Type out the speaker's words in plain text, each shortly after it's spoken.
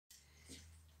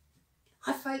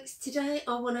Hi folks, today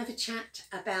I want to have a chat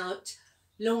about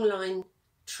long line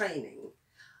training.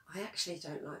 I actually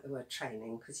don't like the word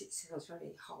training because it sounds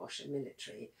very harsh and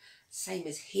military, same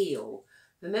as heel.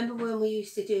 Remember when we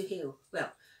used to do heel?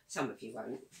 Well, some of you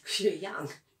won't because you're young.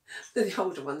 The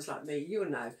older ones like me,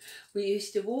 you'll know. We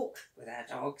used to walk with our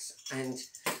dogs and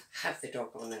have the dog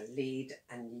on a lead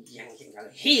and yank and go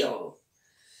heel.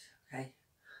 Okay,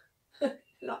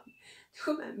 like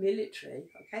talking about military,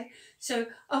 okay? So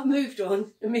I've moved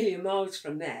on a million miles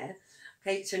from there.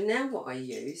 Okay, so now what I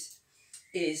use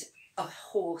is a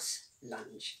horse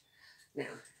lunge. Now,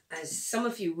 as some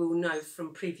of you will know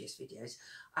from previous videos,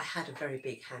 I had a very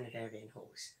big Hanoverian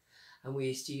horse, and we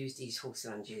used to use these horse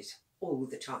lunges all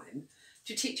the time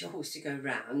to teach a horse to go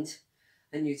round,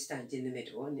 and you'd stand in the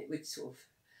middle and it would sort of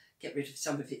get rid of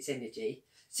some of its energy.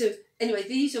 So anyway,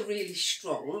 these are really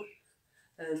strong,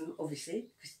 obviously,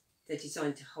 because they're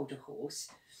designed to hold a horse,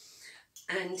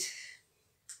 and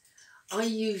I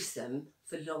use them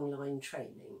for long line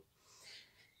training.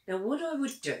 Now what I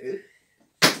would do,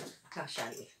 I'll show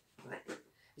you, right,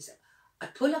 is I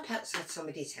pull up outside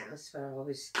somebody's house where I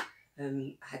was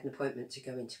had an appointment to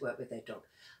go into work with their dog,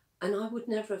 and I would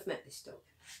never have met this dog,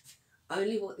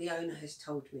 only what the owner has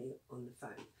told me on the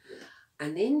phone.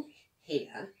 And in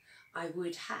here I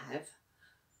would have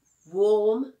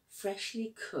warm,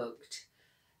 freshly cooked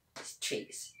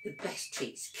treats, the best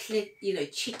treats, you know,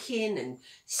 chicken and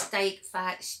steak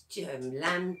fats,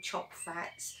 lamb chop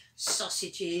fats,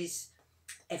 sausages,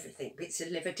 everything, bits of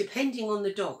liver, depending on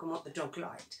the dog and what the dog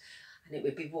liked. And it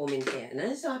would be warm in here. And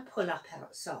as I pull up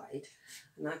outside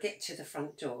and I get to the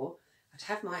front door, I'd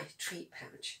have my treat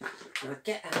pouch and I'd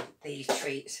get out these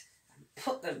treats and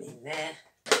put them in there,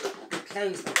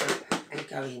 close them up and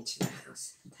go into the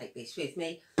house. Take this with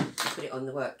me and put it on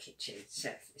the work kitchen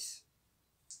surface.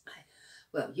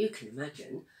 Well, you can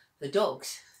imagine the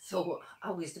dogs thought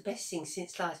I was the best thing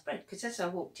since sliced bread, because as I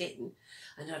walked in,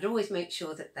 and I'd always make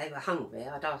sure that they were hungry,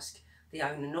 I'd ask the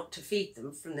owner not to feed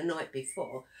them from the night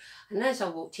before, and as I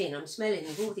walked in I'm smelling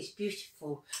of all this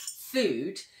beautiful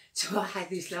food, so I had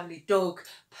this lovely dog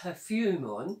perfume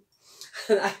on.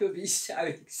 They would be so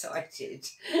excited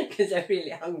because they're really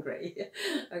hungry,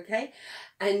 okay?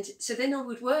 And so then I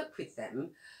would work with them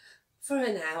for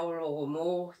an hour or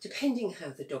more, depending how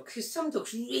the dog, because some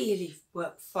dogs really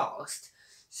work fast,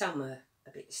 some are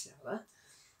a bit slower,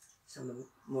 some are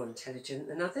more intelligent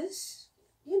than others.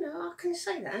 You know, I can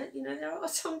say that, you know, there are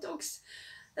some dogs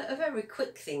that are very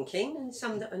quick thinking and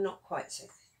some that are not quite so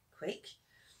quick.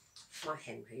 My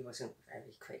Henry wasn't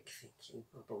very quick thinking,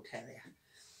 my bull terrier.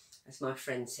 As my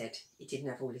friend said, he didn't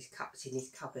have all his cups in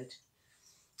his cupboard.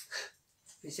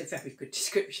 It's a very good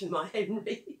description of my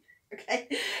Henry. Okay,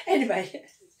 anyway,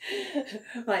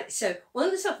 right, so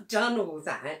once I've done all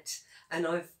that and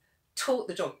I've taught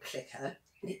the dog clicker,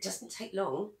 and it doesn't take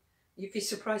long, you'd be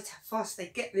surprised how fast they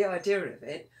get the idea of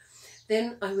it,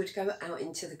 then I would go out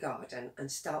into the garden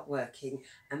and start working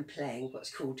and playing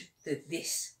what's called the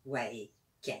This Way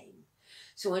game.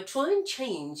 So I try and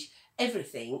change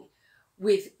everything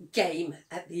with game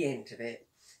at the end of it.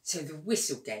 So the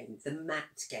whistle game, the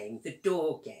mat game, the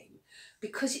door game,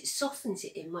 because it softens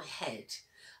it in my head.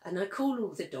 And I call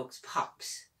all the dogs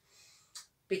Pups,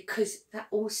 because that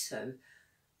also,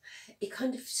 it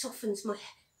kind of softens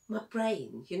my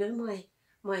brain, you know,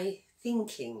 my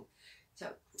thinking. So,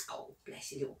 oh,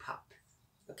 bless you, little pup,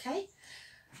 okay?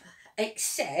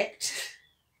 Except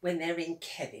when they're in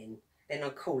Kevin, then I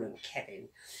call them Kevin.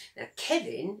 Now,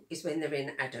 Kevin is when they're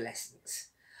in adolescence.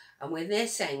 And when they're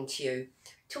saying to you,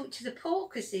 talk to the paw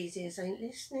because these ears ain't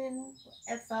listening,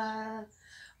 whatever.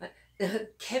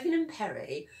 Kevin and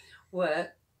Perry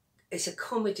it's a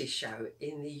comedy show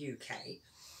in the UK,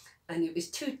 and it was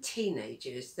two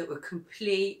teenagers that were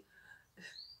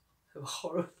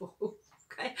horrible.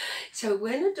 Okay, so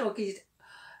when a dog is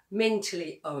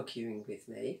mentally arguing with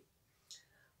me,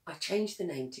 I change the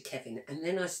name to Kevin, and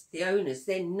then the owners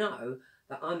then know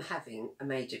that I'm having a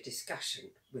major discussion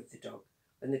with the dog.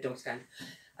 When the dog's going,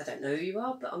 I don't know who you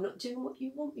are, but I'm not doing what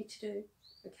you want me to do.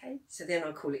 Okay, so then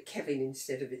I call it Kevin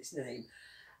instead of its name.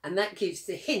 And that gives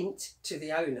the hint to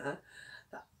the owner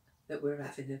that we're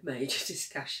having a major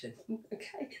discussion.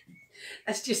 Okay,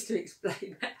 that's just to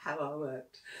explain how I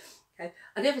worked. Okay,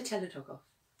 I never tell a dog off.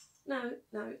 No,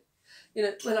 you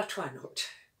know, well, I try not.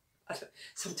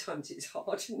 Sometimes it's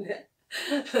hard, isn't it?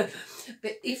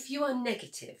 But if you are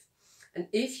negative, and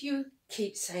if you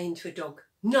keep saying to a dog,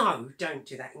 no, don't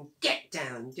do that, and get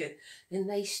down, do it, then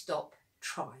they stop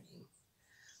trying.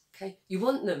 Okay, you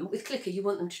want them, with clicker, you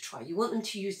want them to try. You want them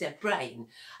to use their brain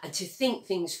and to think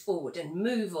things forward and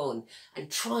move on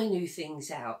and try new things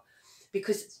out.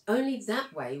 because only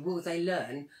that way will they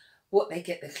learn what they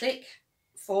get the click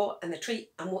for and the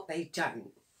treat and what they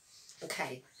don't.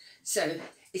 Okay, so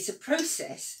it's a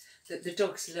process that the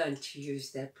dogs learn to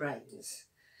use their brains,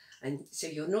 and so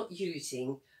you're not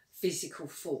using physical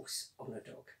force on a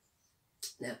dog.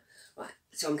 Now, right,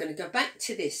 so I'm going to go back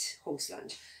to this horse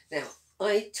lunge. Now,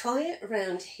 I tie it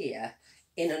around here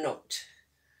in a knot.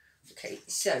 Okay,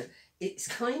 so it's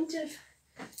kind of,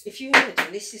 if you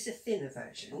imagine this is a thinner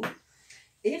version,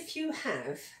 if you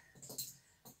have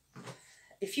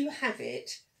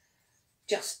it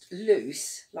just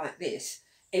loose like this,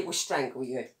 it will strangle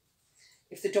you.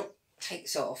 If the dog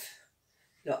takes off,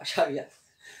 look, I'll show you,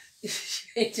 you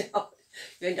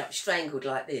end up strangled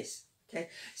like this. Okay,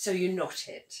 so you knot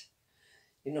it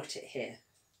here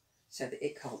so that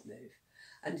it can't move.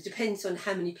 And it depends on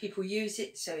how many people use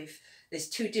it. So if there's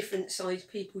two different size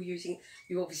people using it,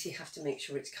 you obviously have to make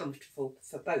sure it's comfortable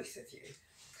for both of you.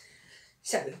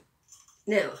 So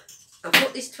now I've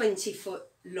got this 20-foot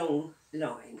long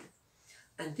line,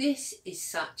 and this is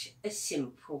such a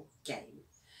simple game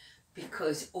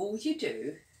because all you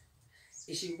do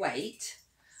is you wait,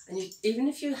 and even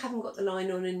if you haven't got the line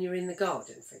on and you're in the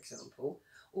garden, for example,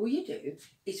 all you do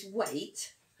is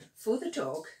wait for the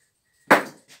dog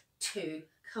to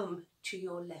come to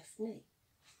your left knee.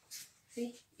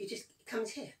 See, it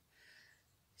comes here.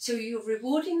 So you're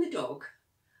rewarding the dog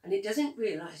and it doesn't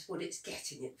realise what it's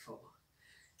getting it for.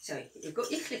 So you've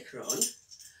got your clicker on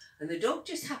and the dog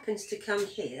just happens to come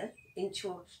here into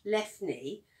your left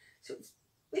knee. So it's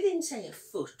within, say, a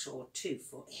foot or 2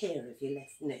 foot here of your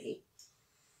left knee.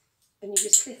 And you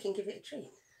just click and give it a treat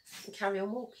and carry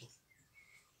on walking.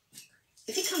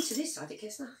 If it comes to this side, it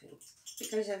gets nothing. If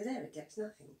it goes over there, it gets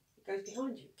nothing. If it goes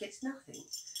behind you, it gets nothing.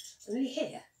 Only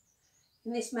here,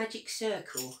 in this magic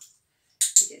circle,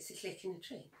 it gets a click and a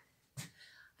treat.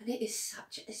 And it is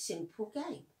such a simple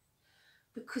game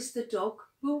because the dog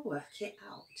will work it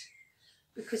out.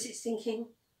 Because it's thinking,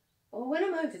 oh, when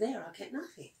I'm over there, I'll get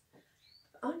nothing.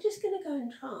 I'm just going to go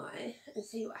and try and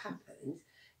see what happens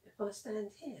if I stand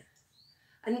here.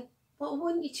 And what I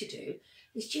want you to do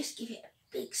is just give it a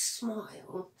big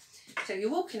smile. So you're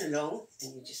walking along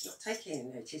and you're just not taking any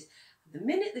notice. The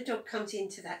minute the dog comes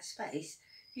into that space,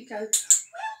 you go,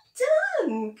 well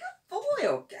done, good boy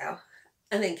or girl,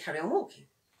 and then carry on walking.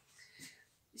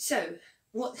 So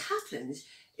what happens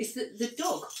is that the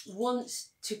dog wants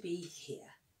to be here.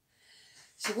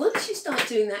 So once you start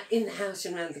doing that in the house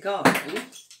and around the garden,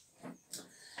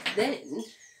 then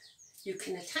you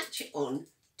can attach it on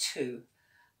to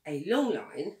a long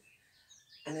line,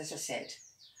 and as I said,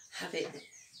 have it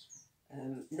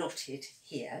knotted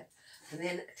here, and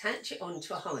then attach it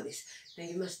onto a harness. Now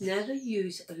you must never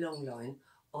use a long line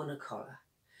on a collar,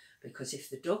 because if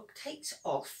the dog takes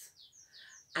off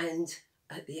and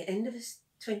at the end of a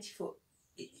 20-foot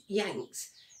it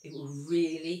yanks, it will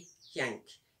really yank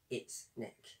its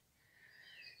neck.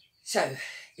 So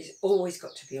it's always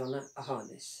got to be on a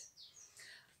harness.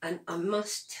 And I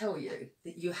must tell you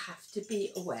that you have to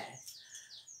be aware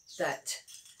that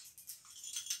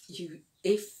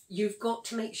you've got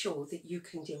to make sure that you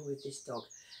can deal with this dog.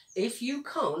 If you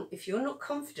can't, if you're not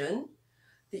confident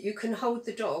that you can hold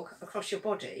the dog across your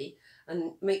body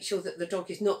and make sure that the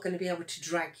dog is not going to be able to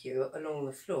drag you along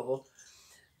the floor,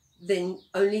 then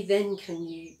only then can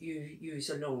you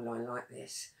use a long line like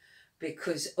this.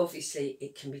 Because obviously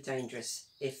it can be dangerous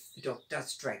if the dog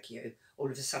does drag you,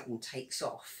 all of a sudden takes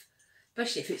off.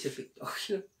 Especially if it's a big dog,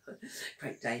 you know,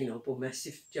 Great Dane or Bull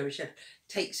Mastiff, German Shepherd,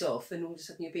 takes off and all of a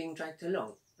sudden you're being dragged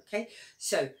along. Okay,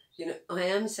 so, you know, I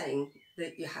am saying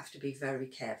that you have to be very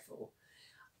careful.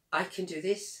 I can do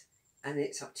this and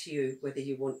it's up to you whether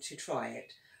you want to try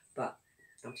it, but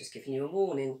I'm just giving you a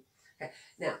warning. Okay.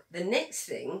 Now, the next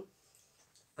thing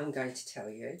I'm going to tell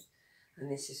you,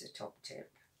 and this is a top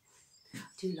tip. I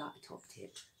do like a top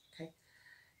tip, okay?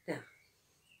 Now,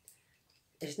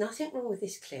 there's nothing wrong with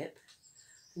this clip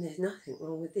and there's nothing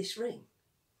wrong with this ring.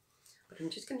 But I'm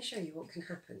just going to show you what can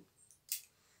happen.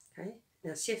 Okay?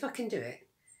 Now, see if I can do it.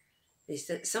 Is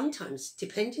that sometimes,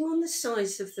 depending on the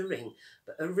size of the ring,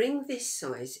 but a ring this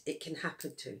size, it can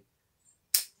happen to.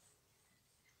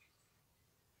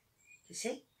 You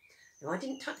see? Now, I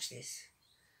didn't touch this.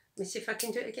 Let me see if I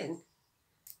can do it again.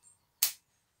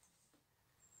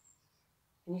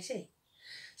 Can you see?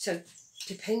 So,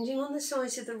 depending on the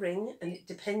size of the ring, and it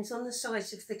depends on the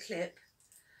size of the clip,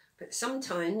 but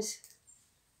sometimes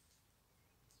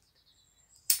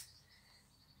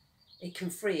it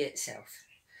can free itself.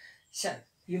 So,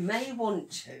 you may want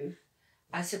to,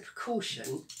 as a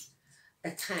precaution,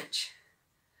 attach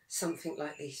something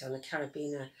like this on a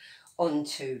carabiner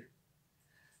onto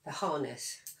the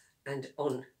harness and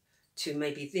on to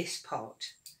maybe this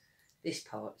part of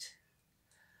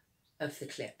the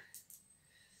clip.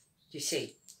 Do you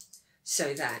see?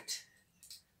 So that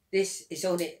this is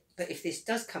on it, but if this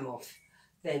does come off,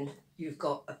 then you've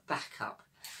got a backup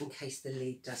in case the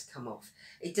lead does come off.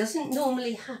 It doesn't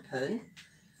normally happen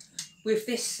with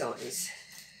this size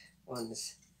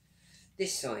ones,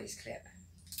 this size clip.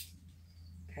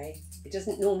 Okay, it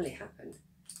doesn't normally happen.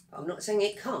 I'm not saying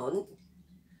it can't,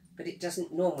 but it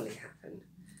doesn't normally happen.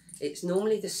 It's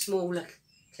normally the smaller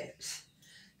clips.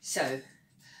 So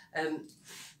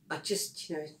I just,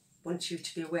 want you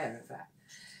to be aware of that.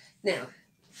 Now,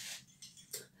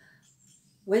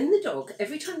 when the dog,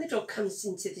 every time the dog comes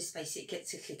into this space, it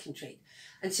gets a click and treat.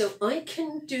 And so I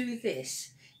can do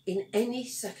this in any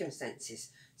circumstances.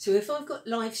 So if I've got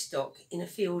livestock in a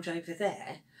field over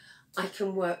there, I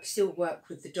can still work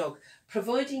with the dog,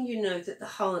 providing you know that the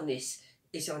harness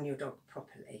is on your dog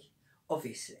properly,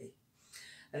 obviously.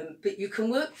 But you can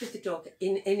work with the dog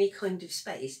in any kind of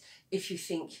space if you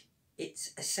think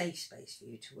it's a safe space for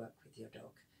you to work with your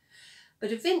dog.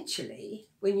 But eventually,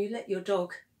 when you let your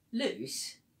dog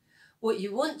loose, what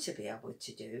you want to be able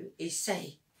to do is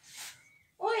say,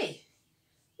 "Oi,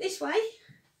 this way,"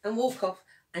 and walk off,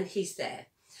 and he's there.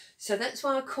 So that's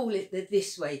why I call it the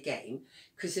this way game,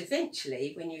 because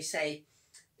eventually when you say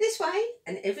this way,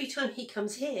 and every time he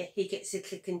comes here, he gets a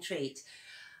click and treat.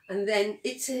 And then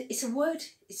it's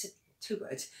two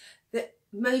words that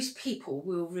most people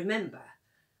will remember.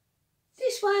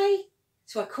 This way.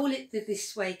 So I call it the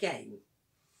this way game.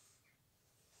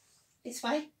 This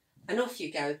way, and off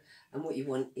you go. And what you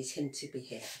want is him to be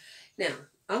here. Now,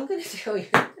 I'm going to tell you,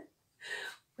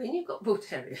 when you've got bull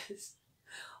terriers,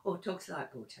 or dogs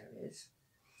like bull terriers,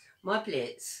 my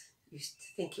Blitz used to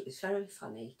think it was very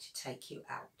funny to take you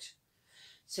out.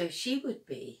 So she would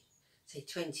be, say,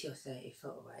 20 or 30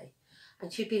 foot away,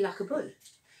 and she'd be like a bull.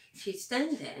 She'd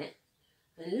stand there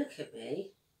and look at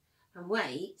me and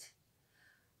wait,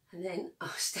 and then I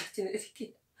was standing there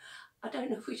thinking, I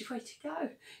don't know which way to go,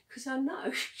 because I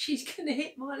know she's going to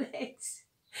hit my legs.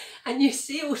 And you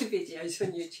see all the videos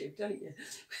on YouTube, don't you?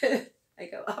 They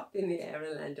go up in the air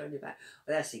and land on your back.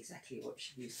 Well, that's exactly what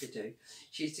she used to do.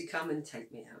 She used to come and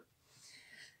take me out.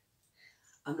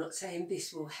 I'm not saying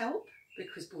this will help,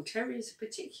 because bull terriers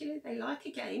particularly, they like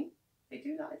a game. They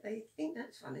think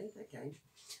that's funny, that game.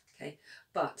 Okay,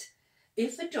 but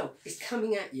if a dog is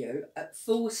coming at you at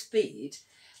full speed,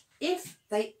 if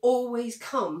they always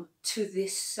come to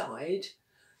this side,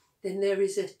 then there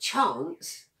is a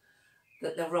chance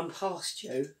that they'll run past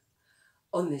you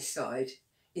on this side,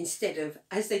 instead of,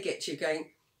 as they get to you,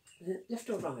 going left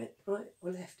or right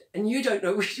or left, and you don't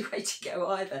know which way to go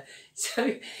either. So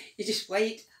you just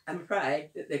wait and pray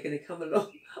that they're going to come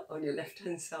along on your left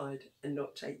hand side and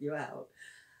not take you out,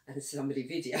 and somebody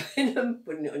videoing them,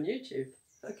 putting it on YouTube.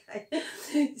 Okay,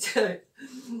 so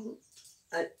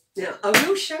now I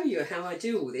will show you how I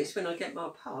do all this when I get my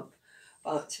pup,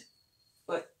 but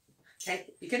okay,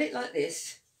 you get it like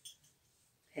this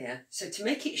here. So to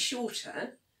make it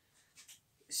shorter,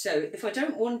 so if I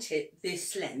don't want it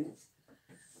this length,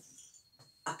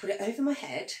 I put it over my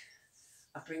head,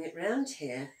 I bring it round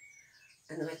here,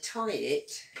 and I tie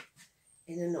it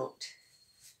in a knot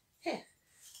here.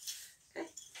 Okay.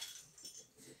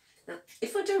 Now,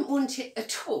 if I don't want it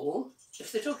at all,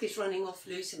 if the dog is running off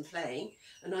loose and playing,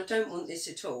 and I don't want this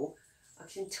at all,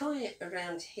 I can tie it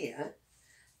around here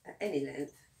at any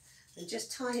length, and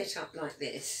just tie it up like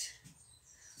this,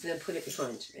 and then put it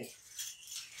behind me,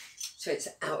 so it's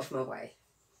out of my way.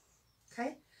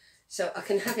 Okay, so I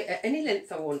can have it at any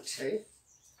length I want to.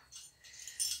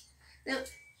 Now,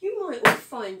 you might all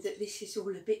find that this is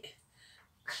all a bit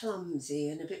clumsy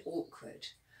and a bit awkward,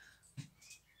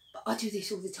 but I do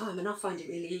this all the time and I find it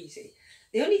really easy.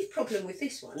 The only problem with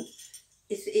this one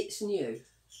is that it's new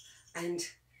and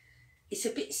it's a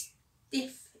bit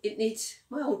stiff. It needs,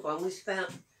 my old one was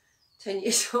about 10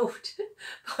 years old,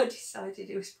 but I decided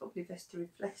it was probably best to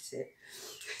replace it.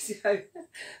 So,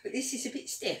 but this is a bit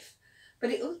stiff, but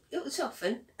it'll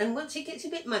soften, and once it gets a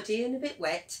bit muddy and a bit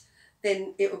wet,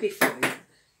 then it'll be fine.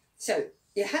 So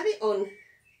you have it on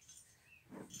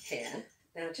here.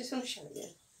 Now I just want to show you.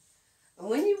 And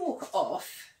when you walk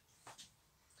off,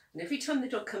 and every time the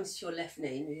dog comes to your left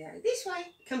knee, you go this way,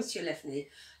 it comes to your left knee,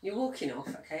 you're walking off,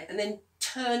 okay, and then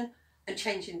turn and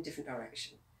change in a different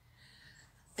direction.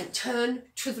 And turn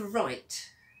to the right.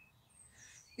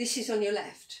 This is on your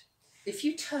left. If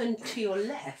you turn to your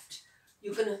left,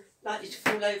 you're going to likely to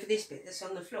fall over this bit that's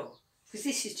on the floor, because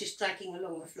this is just dragging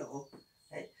along the floor.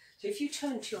 Okay? So if you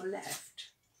turn to your left,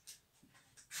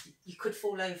 you could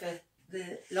fall over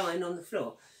the line on the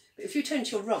floor. But if you turn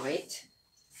to your right,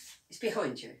 It's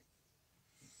behind you.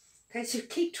 Okay, so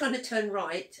keep trying to turn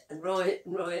right and right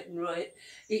and right and right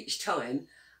each time.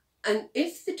 And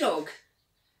if the dog,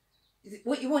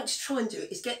 what you want to try and do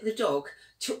is get the dog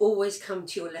to always come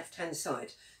to your left-hand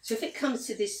side. So if it comes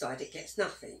to this side, it gets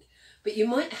nothing. But you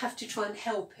might have to try and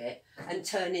help it and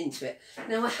turn into it.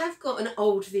 Now, I have got an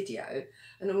old video,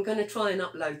 and I'm going to try and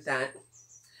upload that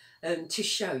to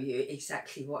show you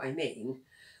exactly what I mean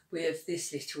with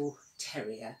this little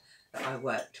terrier that I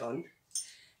worked on.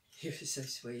 He was so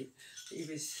sweet. He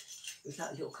was like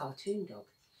a little cartoon dog.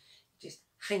 Just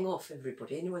hang off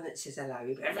everybody. Anyone that says hello,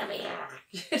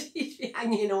 he'd be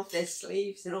hanging off their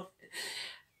sleeves and off.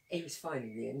 He was fine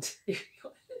in the end.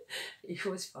 He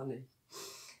was funny.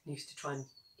 He used to try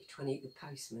and eat the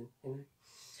postman, you know.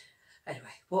 Anyway,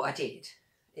 what I did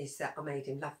is that I made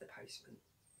him love the postman.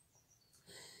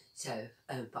 So,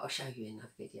 but I'll show you in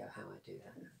another video how I do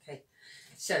that. Okay.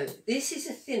 So this is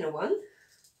a thinner one.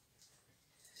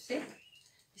 See,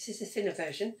 this is a thinner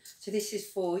version. So this is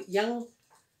for young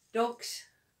dogs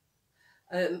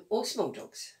or small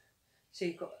dogs. So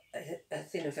you've got a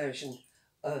thinner version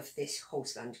of this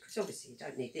horse lunge, because obviously you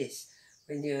don't need this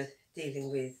when you're dealing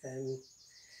with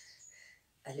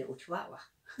a little chihuahua.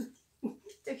 Do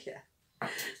you?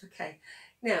 Okay.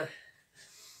 Now,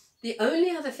 the only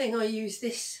other thing I use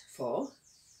this for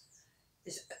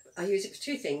is I use it for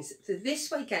two things: the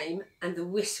this way game and the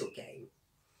whistle game.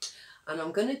 And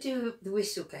I'm going to do the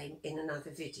whistle game in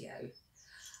another video.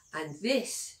 And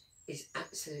this is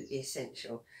absolutely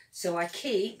essential. So I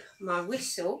keep my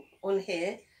whistle on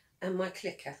here and my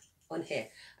clicker on here.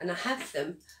 And I have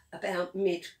them about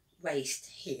mid-waist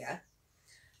here.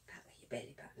 About where your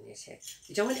belly button is here.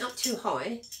 You don't want it up too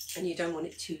high and you don't want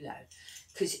it too low.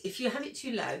 Because if you have it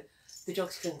too low, the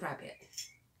dogs can grab it.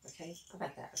 Okay, I've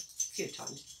had that a few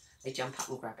times. They jump up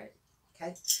and grab it.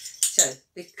 Okay, so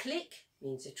the click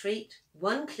means a treat.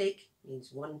 One click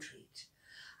means one treat.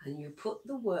 And you put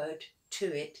the word to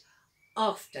it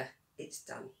after it's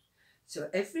done. So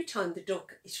every time the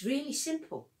dog, it's really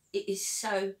simple. It is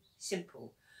so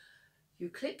simple. You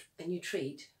click and you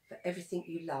treat for everything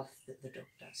you love that the dog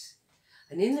does.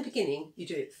 And in the beginning, you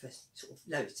do it for sort of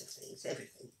loads of things,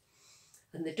 everything.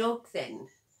 And the dog then,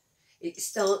 it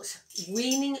starts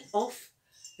weaning off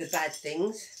the bad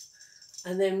things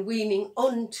and then weaning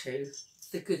onto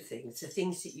the good things, the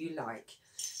things that you like.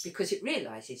 Because it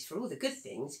realises for all the good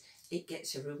things, it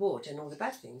gets a reward, and all the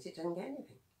bad things, it doesn't get anything.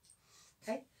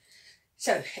 Okay?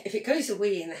 So if it goes a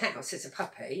wee in the house as a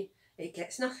puppy, it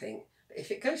gets nothing. But if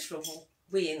it goes for a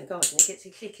wee in the garden, it gets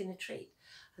a click and a treat.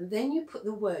 And then you put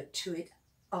the word to it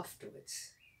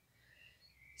afterwards.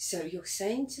 So you're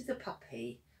saying to the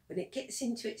puppy, when it gets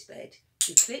into its bed,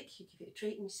 you click, you give it a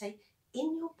treat, and you say,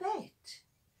 in your bed.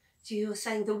 So you're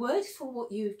saying the word for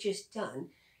what you've just done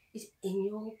is in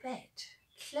your bed.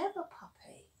 Clever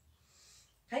puppy.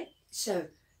 Okay, so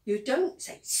you don't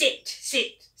say sit,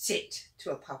 sit, sit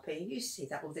to a puppy. You see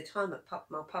that all the time at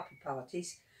my puppy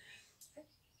parties.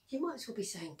 You might as well be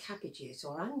saying cabbages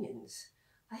or onions.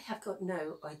 They have got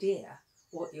no idea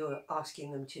what you're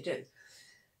asking them to do.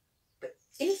 But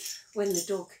if when the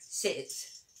dog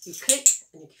sits, you click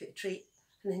and you give it a treat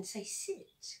and then say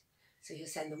sit. So you're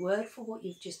saying the word for what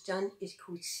you've just done is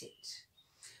called sit.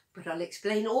 But I'll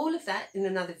explain all of that in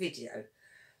another video.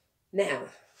 Now,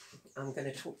 I'm going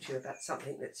to talk to you about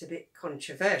something that's a bit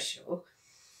controversial.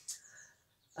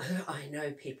 I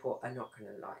know people are not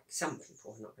going to like, some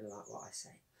people are not going to like what I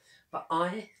say. But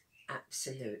I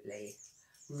absolutely,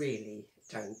 really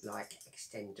don't like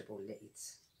extendable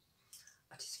leads.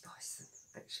 I despise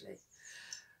them, actually.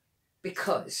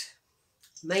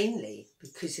 Mainly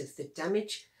because of the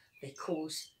damage they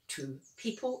cause to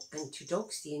people and to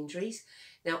dogs, the injuries.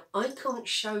 Now, I can't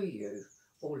show you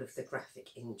all of the graphic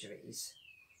injuries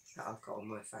that I've got on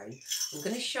my phone. I'm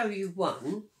going to show you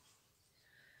one,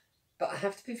 but I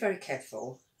have to be very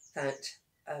careful that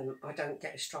I don't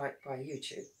get a strike by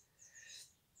YouTube.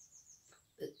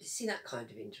 See that kind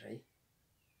of injury?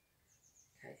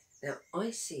 Okay, now I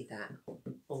see that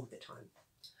all the time.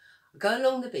 I go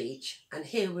along the beach and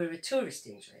here we're a tourist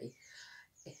injury,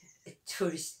 a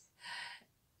tourist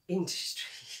industry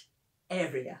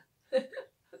area. I'll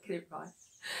get it right.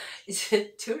 It's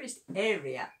a tourist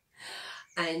area.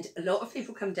 And a lot of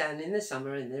people come down in the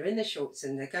summer and they're in their shorts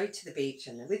and they go to the beach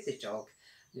and they're with the dog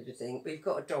and everything. We've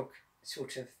got a dog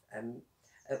sort of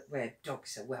where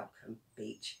dogs are welcome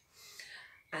beach.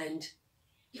 And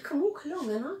you can walk along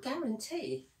and I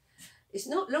guarantee it's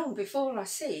not long before I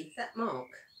see that mark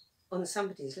on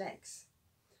somebody's legs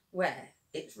where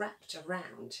it's wrapped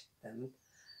around them,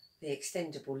 the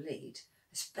extendable lead,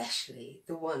 especially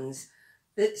the ones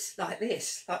that's like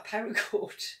this, like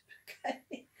paracord.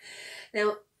 Okay.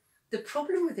 Now, the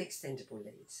problem with extendable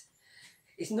leads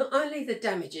is not only the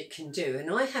damage it can do,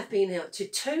 and I have been out to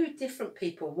 2 different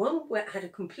people, one where had a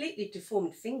completely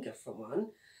deformed finger from one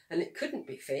and it couldn't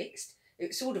be fixed,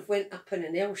 it sort of went up in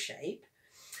an L shape,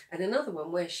 and another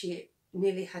one where she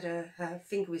nearly had her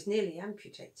finger was nearly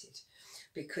amputated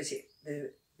because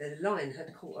the line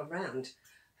had caught around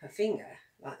her finger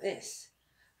like this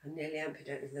and nearly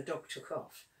amputated, and the dog took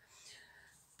off.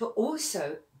 But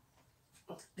also,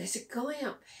 there's a guy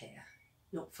up here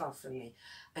not far from me,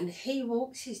 and he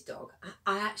walks his dog.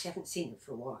 I actually haven't seen him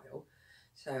for a while,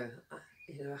 so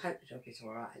you know, I hope the dog is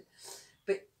all right.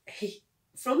 But he,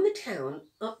 from the town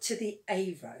up to the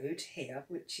A road here,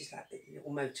 which is like the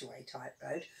little motorway type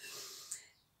road,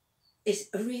 is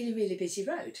a really, really busy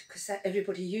road because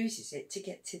everybody uses it to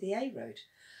get to the A road.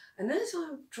 And as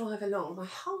I drive along, my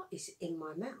heart is in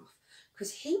my mouth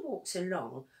because he walks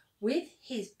along with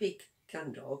his big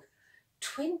gun dog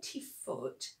 20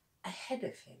 foot ahead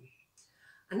of him.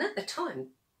 And at the time,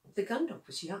 the gun dog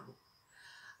was young.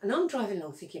 And I'm driving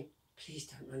along thinking, please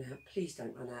don't run out, please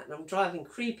don't run out. And I'm driving,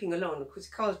 creeping along. Of course,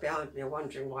 the cars behind me are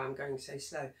wondering why I'm going so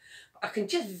slow. But I can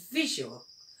just visual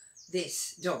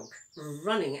this dog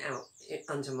running out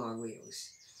under my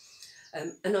wheels.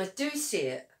 And I do see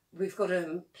it. We've got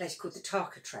a place called the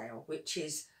Tarka Trail, which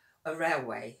is a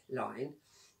railway line.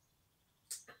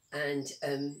 And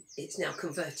it's now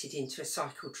converted into a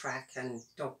cycle track and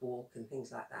dog walk and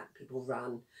things like that. People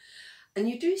run. And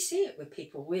you do see it with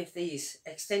people with these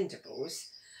extendables.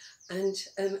 And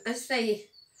as they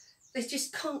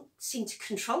just can't seem to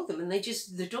control them, and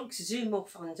the dogs zoom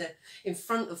off in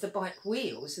front of the bike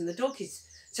wheels, and the dog is,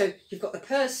 so you've got the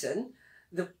person,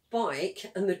 the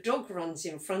bike, and the dog runs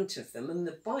in front of them, and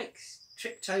the bike's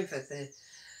tripped over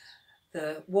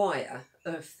the wire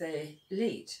of the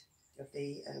lead, of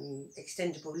the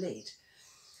extendable lead.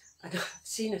 And I've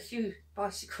seen a few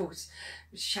bicycles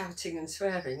shouting and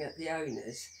swearing at the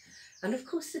owners. And of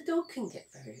course the dog can get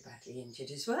very badly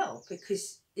injured as well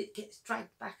because it gets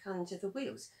dragged back under the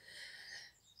wheels.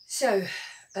 So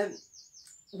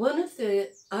one of the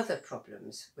other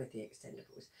problems with the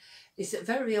extendables is that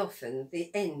very often the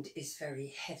end is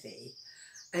very heavy,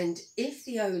 and if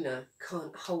the owner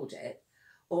can't hold it,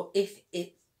 or if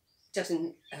it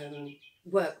doesn't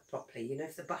work properly, you know,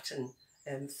 if the button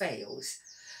fails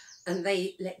and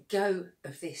they let go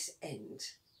of this end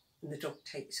and the dog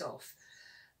takes off,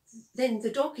 then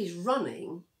the dog is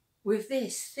running with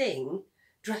this thing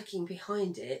dragging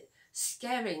behind it,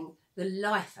 scaring the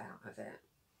life out of it.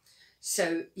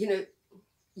 So, you know,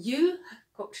 you have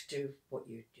got to do what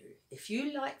you do. If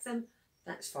you like them,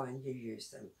 that's fine, you use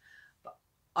them. But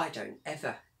I don't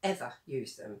ever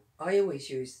use them. I always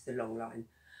use the long line.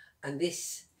 And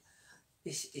this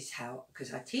is how,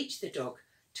 because I teach the dog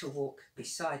to walk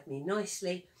beside me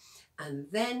nicely, and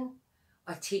then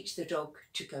I teach the dog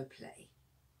to go play.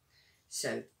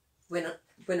 So when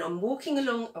I'm walking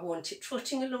along, I want it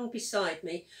trotting along beside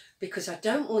me because I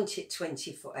don't want it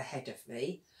 20 foot ahead of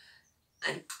me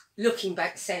and looking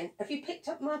back saying, have you picked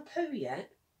up my poo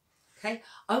yet? Okay,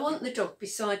 I want the dog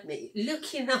beside me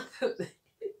looking up at me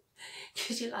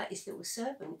because you're like his little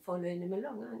servant following him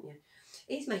along, aren't you?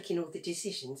 He's making all the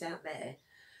decisions out there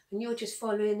and you're just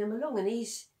following him along, and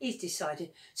he's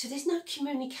decided. So there's no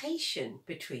communication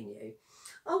between you.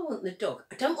 I want the dog,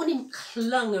 I don't want him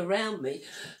clung around me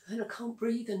and I can't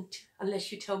breathe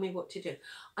unless you tell me what to do.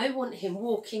 I want him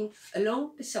walking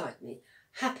along beside me,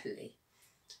 happily,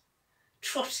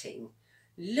 trotting,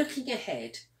 looking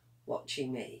ahead,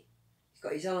 watching me. He's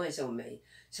got his eyes on me.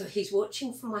 So he's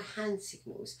watching for my hand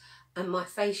signals and my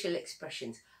facial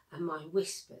expressions and my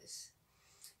whispers.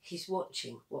 He's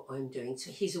watching what I'm doing,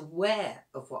 so he's aware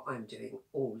of what I'm doing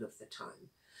all of the time.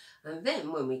 And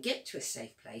then when we get to a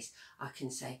safe place, I can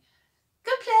say,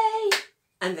 go play,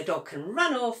 and the dog can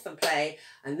run off and play.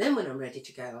 And then when I'm ready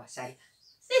to go, I say,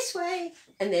 this way,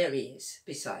 and there he is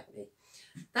beside me.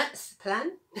 That's the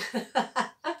plan.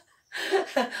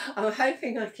 I'm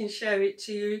hoping I can show it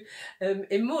to you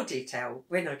in more detail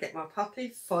when I get my puppy,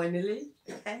 finally.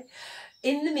 Okay.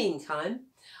 In the meantime,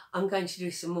 I'm going to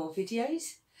do some more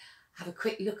videos. Have a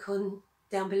quick look on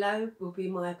down below will be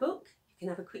my book. You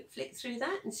can have a quick flick through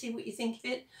that and see what you think of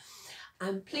it.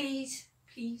 And please,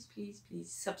 please, please,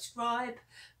 please subscribe,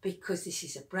 because this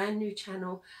is a brand new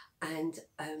channel, and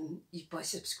by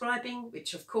subscribing,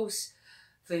 which of course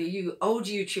for you old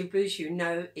YouTubers, you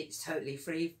know it's totally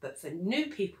free, but for new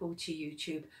people to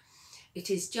YouTube,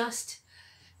 it's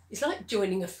like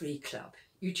joining a free club.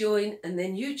 You join and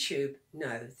then YouTube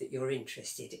know that you're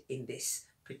interested in this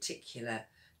particular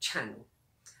channel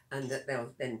and that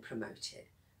they'll then promote it.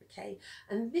 okay?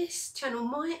 And this channel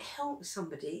might help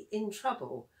somebody in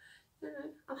trouble. You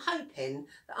know, I'm hoping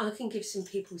that I can give some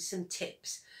people some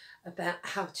tips about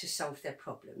how to solve their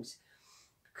problems,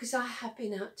 because I have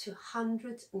been out to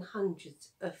hundreds and hundreds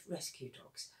of rescue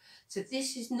dogs. So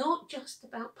this is not just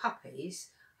about puppies.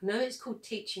 I know it's called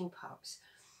Teaching Pups,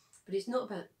 but it's not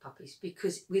about puppies,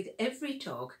 because with every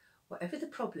dog, whatever the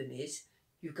problem is,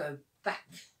 you go back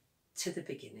to the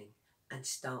beginning and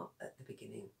start at the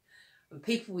beginning. And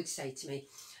people would say to me,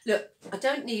 look, I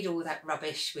don't need all that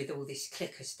rubbish with all this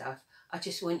clicker stuff. I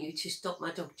just want you to stop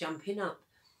my dog jumping up.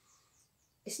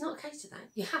 It's not a case of that.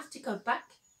 You have to go back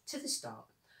to the start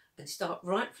and start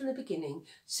right from the beginning,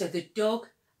 so the dog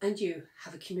and you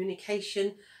have a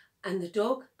communication, and the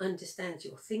dog understands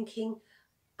your thinking,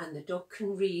 and the dog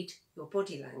can read your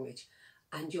body language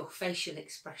and your facial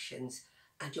expressions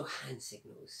and your hand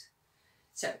signals.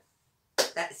 So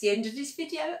that's the end of this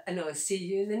video, and I'll see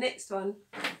you in the next one.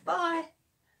 Bye.